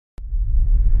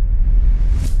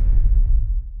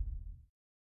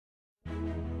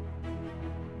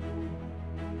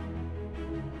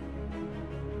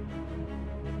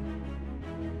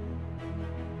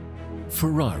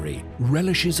Ferrari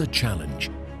relishes a challenge.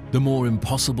 The more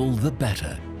impossible, the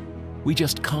better. We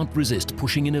just can't resist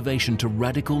pushing innovation to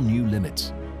radical new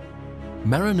limits.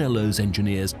 Maranello's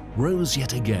engineers rose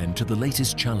yet again to the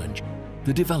latest challenge,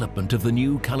 the development of the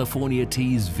new California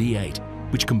T's V8,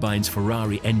 which combines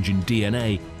Ferrari engine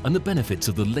DNA and the benefits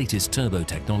of the latest turbo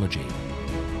technology.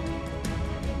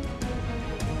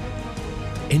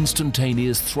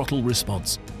 Instantaneous throttle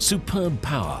response, superb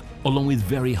power, along with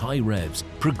very high revs,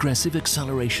 progressive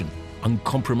acceleration,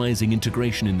 uncompromising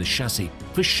integration in the chassis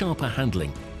for sharper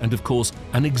handling, and of course,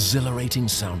 an exhilarating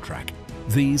soundtrack.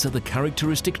 These are the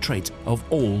characteristic traits of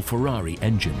all Ferrari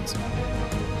engines.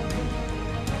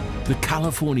 The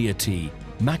California T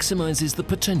maximizes the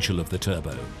potential of the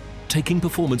turbo, taking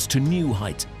performance to new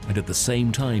heights and at the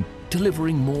same time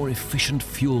delivering more efficient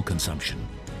fuel consumption.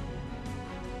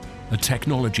 A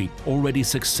technology already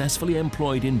successfully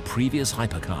employed in previous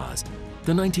hypercars,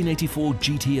 the 1984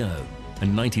 GTO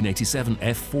and 1987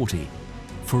 F40,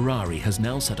 Ferrari has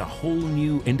now set a whole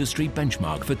new industry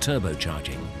benchmark for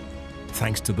turbocharging.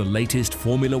 Thanks to the latest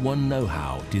Formula One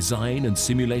know-how, design and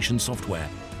simulation software,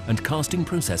 and casting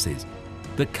processes,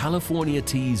 the California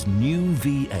T's new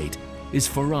V8 is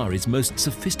Ferrari's most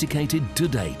sophisticated to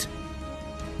date.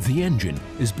 The engine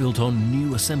is built on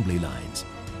new assembly lines.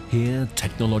 Here,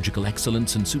 technological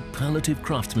excellence and superlative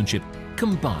craftsmanship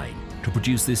combine to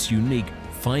produce this unique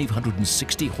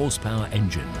 560 horsepower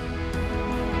engine.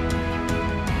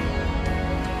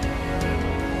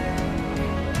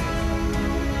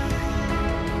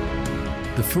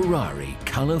 The Ferrari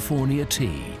California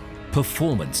T.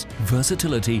 Performance,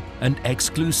 versatility and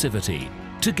exclusivity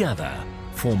together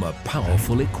form a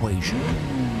powerful equation.